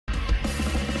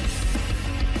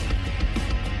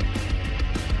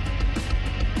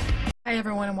Hi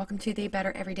everyone and welcome to the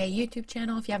Better Everyday YouTube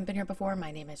channel. If you haven't been here before, my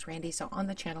name is Randy. So on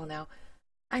the channel now,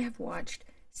 I have watched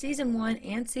Season 1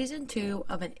 and Season 2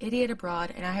 of An Idiot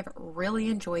Abroad and I have really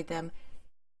enjoyed them.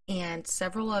 And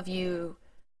several of you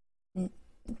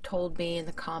told me in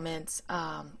the comments,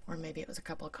 or maybe it was a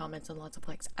couple of comments and lots of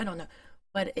likes, I don't know.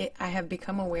 But I have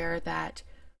become aware that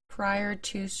prior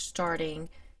to starting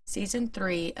Season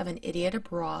 3 of An Idiot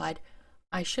Abroad,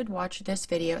 I should watch this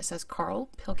video. It says Karl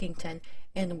Pilkington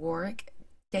and Warwick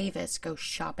Davis go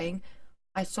shopping.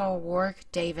 I saw Warwick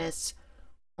Davis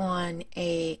on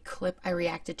a clip I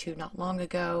reacted to not long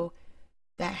ago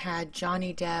that had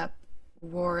Johnny Depp,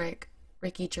 Warwick,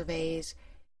 Ricky Gervais,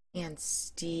 and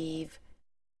Steven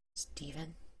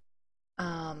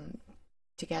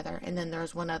together. And then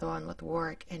there's one other one with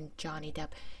Warwick and Johnny Depp.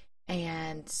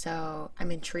 And so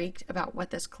I'm intrigued about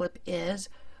what this clip is,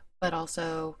 but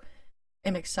also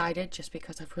I'm excited just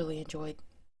because I've really enjoyed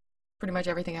pretty much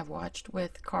everything I've watched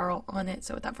with Karl on it.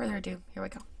 So without further ado, here we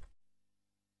go.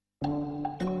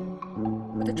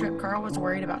 With the trip, Karl was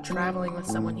worried about traveling with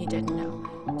someone he didn't know.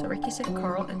 So Ricky sent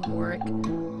Karl and Warwick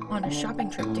on a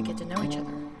shopping trip to get to know each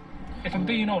other. If I'm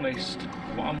being honest,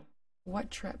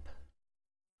 What trip?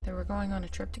 They were going on a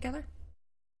trip together?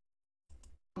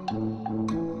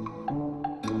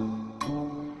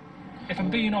 If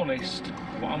I'm being honest,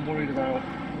 what I'm worried about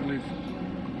with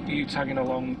you tagging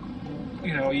along,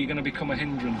 are you going to become a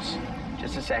hindrance?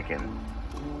 Just a second.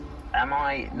 Am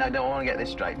I... No, I want to get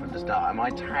this straight from the start. Am I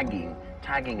tagging?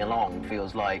 Tagging along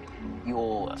feels like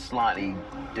you're slightly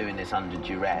doing this under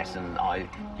duress and I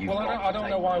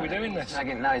don't know why we're doing this.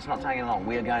 No, it's not tagging along.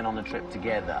 We are going on the trip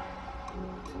together.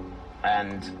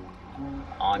 And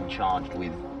I'm charged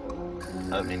with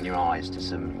opening your eyes to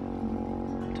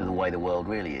the way the world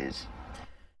really is.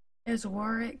 Is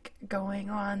Warwick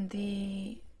going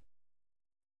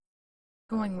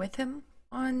with him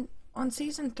on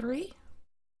season 3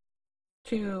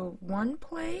 to one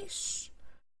place?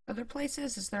 Other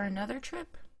places? Is there another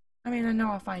trip? I mean, I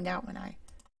know I'll find out when I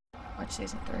watch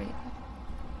season 3.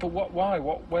 But what? Why?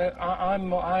 What? Where?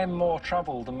 I'm more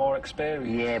travelled and more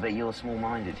experienced. Yeah, but you're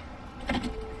small-minded.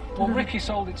 Well, Ricky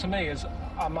sold it to me as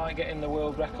I might get in the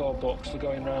world record books for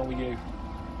going round with you.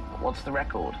 What's the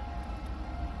record?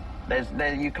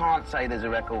 You can't say there's a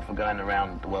record for going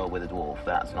around the world with a dwarf.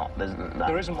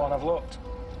 There isn't one. I've looked.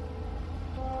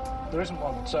 There isn't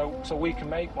one. So we can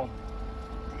make one.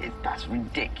 That's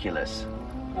ridiculous.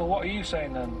 Well, what are you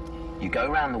saying then? You go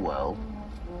around the world.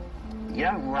 You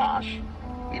don't rush.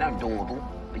 You don't dawdle.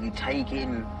 But you take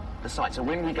in the sights. So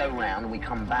when we go round and we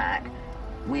come back,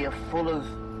 we are full of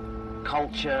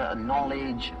culture and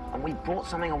knowledge, and we've brought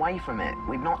something away from it.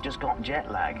 We've not just got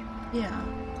jet lag. Yeah.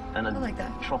 And I like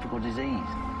that. Tropical disease.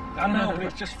 I know, but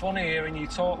it's just funny hearing you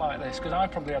talk like this, because I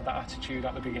probably had that attitude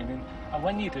at the beginning, and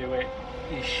when you do it,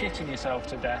 you're shitting yourself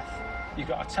to death, you've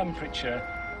got a temperature,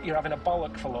 you're having a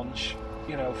bollock for lunch,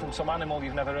 from some animal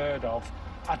you've never heard of.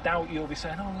 I doubt you'll be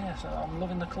saying, oh yes, I'm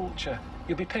loving the culture.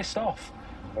 You'll be pissed off.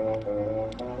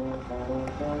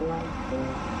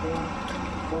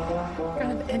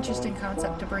 Kind of interesting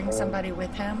concept to bring somebody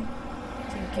with him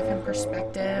to give him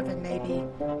perspective and maybe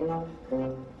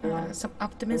some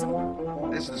optimism.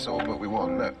 This is the sort of book we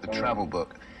want. Look, the travel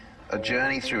book. A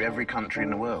journey through every country in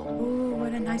the world. Ooh,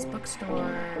 what a nice bookstore.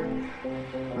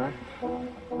 Huh?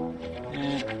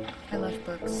 Yeah. I love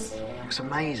books. Looks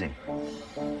amazing.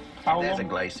 There's a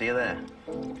glacier there.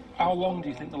 How long do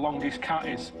you think the longest cat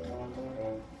is?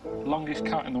 Longest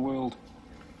cat in the world.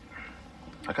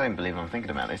 I can't even believe I'm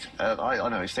thinking about this. I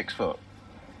know, it's 6 foot.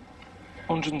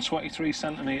 123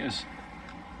 centimetres.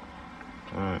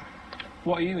 Right.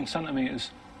 What are you in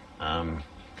centimetres? About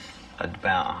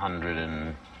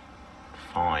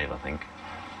 105, I think.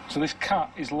 So this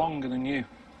cat is longer than you.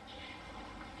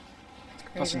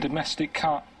 That's a domestic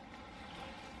cat.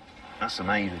 That's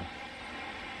amazing.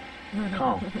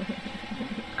 Carl,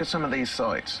 look at some of these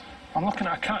sites. I'm looking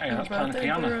at a cat here that's playing a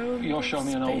piano. You're showing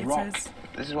me an old rock.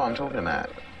 This is what I'm talking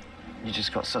about. You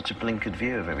just got such a blinkered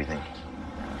view of everything.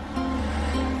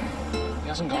 He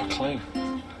hasn't got a clue.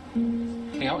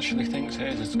 He actually thinks it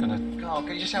is gonna... Carl,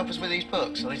 can you just help us with these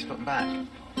books? I need to put them back.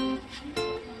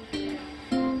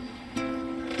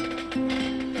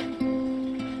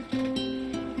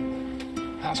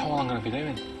 That's all I'm gonna be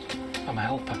doing. I'm a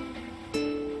helper.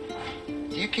 Do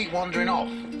you keep wandering off?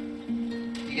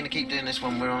 You're going to keep doing this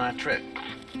when we're on our trip?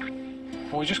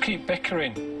 Well, we just keep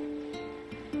bickering.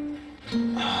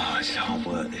 Oh, it's hard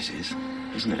work, this is,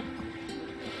 isn't it?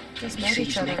 Just He met sees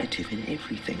each other. negative in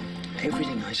everything.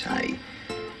 Everything I say,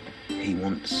 he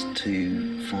wants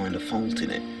to find a fault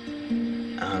in it.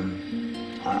 I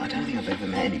don't think I've ever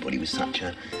met anybody with such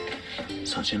a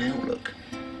such an outlook.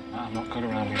 I'm not good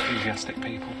around enthusiastic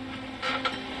people.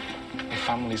 If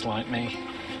families like me,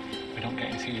 we don't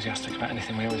get enthusiastic about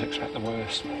anything, we always expect the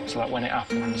worst. So that when it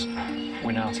happens,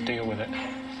 we know how to deal with it.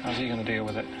 How's he going to deal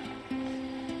with it?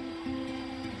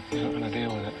 He's not going to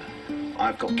deal with it.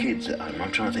 I've got kids at home.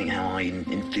 I'm trying to think how I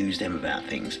enthuse them about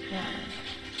things. Yeah.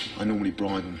 I normally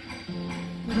bribe them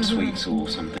with sweets or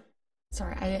something.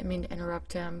 Sorry, I didn't mean to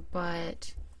interrupt him,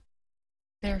 but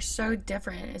they're so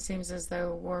different. It seems as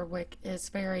though Warwick is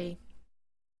very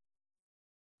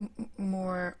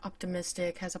more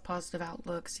optimistic, has a positive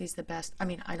outlook, sees the best. I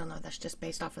mean, I don't know, that's just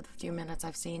based off of the few minutes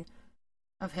I've seen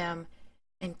of him.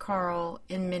 And Karl,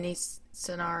 in many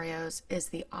scenarios, is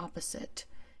the opposite.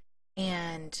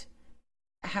 And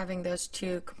having those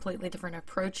two completely different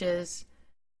approaches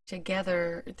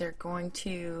together, they're going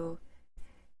to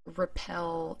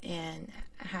repel and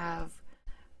have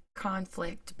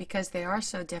conflict because they are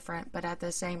so different, but at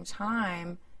the same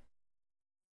time,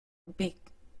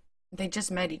 they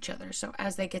just met each other. So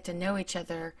as they get to know each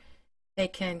other, they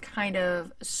can kind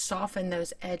of soften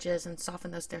those edges and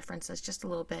soften those differences just a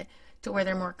little bit to where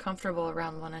they're more comfortable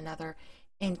around one another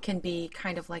and can be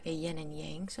kind of like a yin and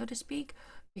yang, so to speak.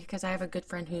 Because I have a good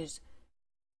friend who's,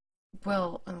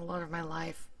 well, in a lot of my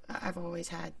life, I've always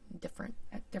had at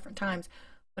different times,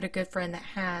 but a good friend that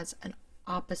has an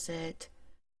opposite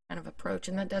kind of approach.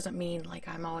 And that doesn't mean like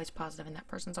I'm always positive and that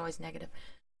person's always negative.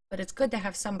 But it's good to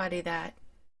have somebody that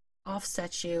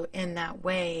offsets you in that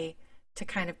way to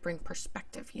kind of bring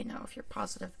perspective. You know, if you're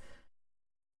positive,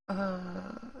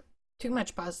 too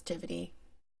much positivity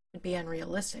could be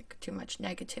unrealistic. Too much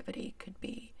negativity could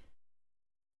be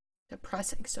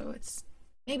depressing. So it's,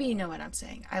 maybe you know what I'm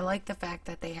saying. I like the fact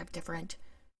that they have different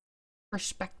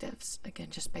perspectives, again,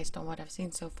 just based on what I've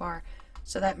seen so far.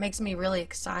 So that makes me really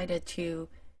excited to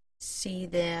see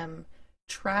them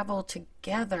travel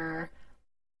together.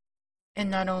 And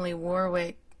not only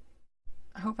Warwick,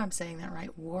 I hope I'm saying that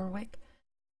right, Warwick,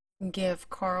 give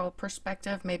Karl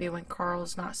perspective, maybe when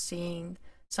Karl's not seeing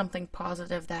something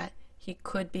positive that he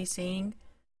could be seeing,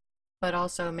 but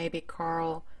also maybe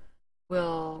Karl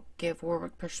will give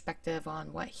Warwick perspective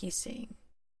on what he's seeing.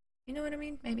 You know what I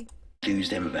mean? Maybe. Enthuse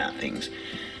them about things.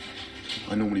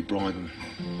 I normally bribe them.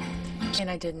 And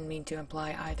I didn't mean to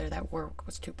imply either that Warwick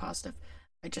was too positive.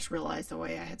 I just realized the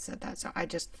way I had said that. So I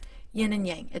just, yin and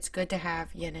yang. It's good to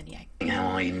have yin and yang. How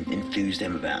I enthuse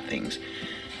them about things.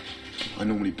 I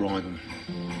normally bribe them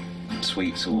with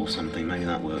sweets or something. Maybe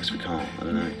that works. We can't. I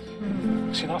don't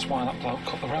know. See, that's why that bloke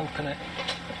cut the rope, innit?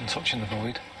 And touching the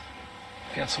void.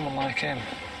 If you had someone like him.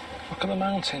 Look at the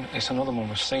mountain. It's another one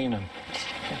we've seen him.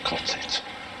 He cuts it.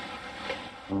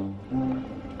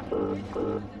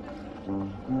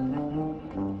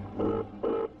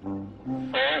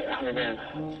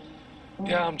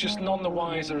 Yeah, I'm just none the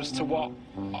wiser as to what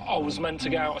I was meant to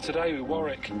get out of today with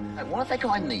Warwick. What if they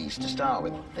got knees to start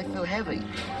with? They feel heavy.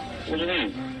 What do you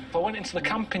mean? I went into the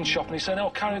camping shop and he said, "Oh,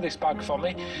 carry this bag for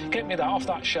me. Get me that off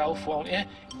that shelf, won't you?"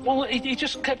 Well, he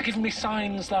just kept giving me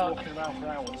signs that walking around for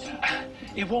hours.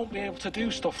 He won't be able to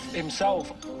do stuff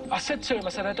himself. I said to him, I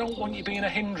said, "I don't want you being a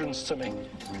hindrance to me."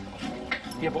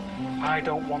 "Yeah, but I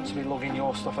don't want to be lugging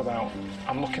your stuff about.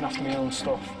 I'm looking after my own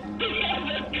stuff."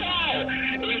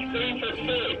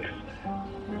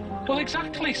 Well,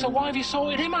 exactly. So why have you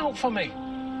sorted him out for me?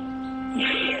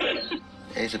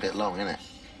 It's a bit long, isn't it?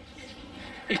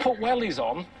 He put wellies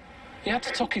on. He had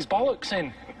to tuck his bollocks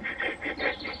in.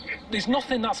 There's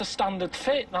nothing that's a standard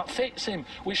fit that fits him,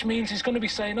 which means he's going to be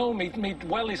saying, "Oh, me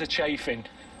wellies are chafing."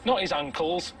 Not his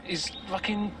ankles, his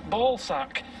fucking ball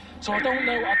sack. So I don't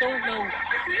know.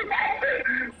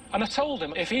 And I told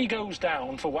him, if he goes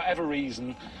down for whatever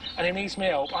reason and he needs my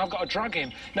help, I've got to drag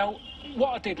him. Now, what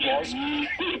I did was...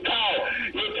 Carl,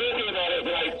 you're talking about it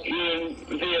like you're in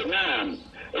Vietnam.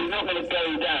 He's not going to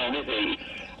go down, is he?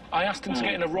 I asked him to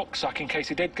get in a rucksack in case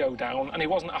he did go down, and he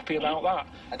wasn't happy about that.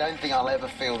 I don't think I'll ever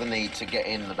feel the need to get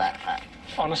in the backpack.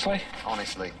 Honestly?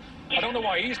 Honestly. I don't know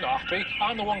why he's not happy.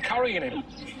 I'm the one carrying him.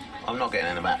 I'm not getting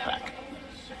in the backpack.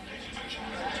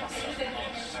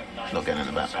 Not getting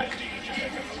in the backpack.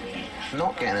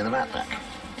 Not getting in the backpack.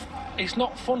 It's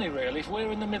not funny, really, if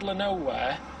we're in the middle of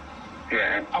nowhere,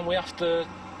 Yeah. and we have to...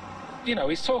 You know,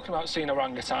 he's talking about seeing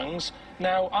orangutans.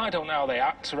 Now, I don't know how they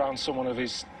act around someone of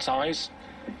his size.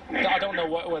 I don't know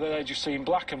whether they just see him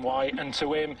black and white, and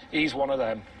to him, he's one of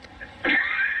them.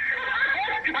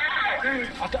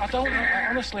 I don't know,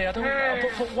 honestly, I don't know.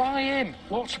 But why him?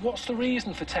 What's the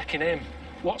reason for taking him?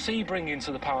 What's he bringing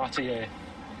to the party here?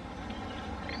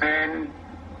 I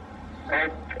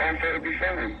thought it'd be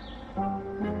funny.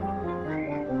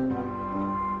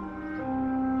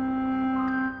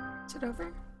 Is it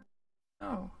over?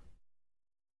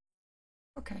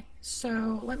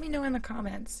 so let me know in the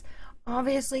comments.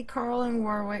 Obviously, Karl and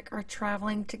Warwick are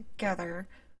traveling together.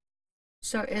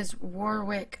 So is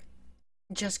Warwick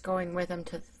just going with him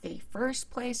to the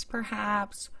first place,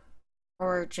 perhaps?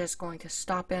 Or just going to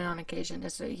stop in on occasion?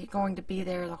 Is he going to be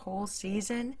there the whole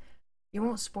season? You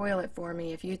won't spoil it for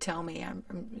me if you tell me.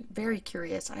 I'm very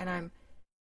curious, and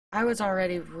I was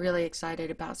already really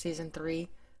excited about season 3.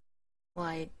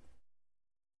 Like,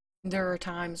 there were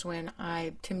times when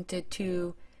I'm tempted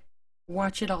to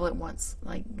watch it all at once.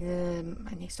 Like,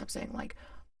 I need to stop saying, like,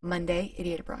 Monday,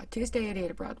 Idiot Abroad, Tuesday,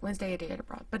 Idiot Abroad, Wednesday, Idiot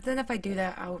Abroad. But then if I do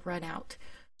that, I'll run out.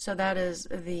 So that is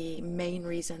the main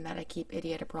reason that I keep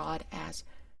Idiot Abroad as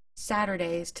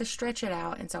Saturdays, to stretch it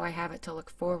out, and so I have it to look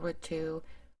forward to.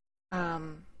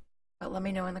 But let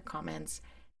me know in the comments,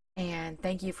 and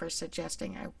thank you for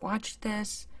suggesting I watch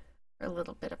this for a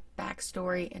little bit of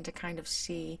backstory and to kind of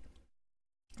see,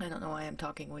 I don't know why I'm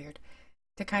talking weird,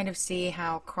 to kind of see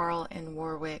how Karl and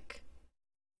Warwick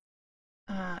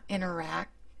interacted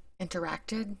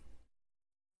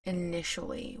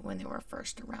initially when they were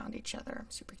first around each other.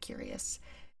 I'm super curious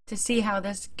to see how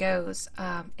this goes.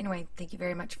 Anyway, thank you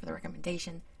very much for the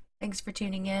recommendation. Thanks for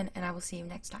tuning in, and I will see you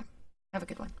next time. Have a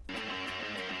good one.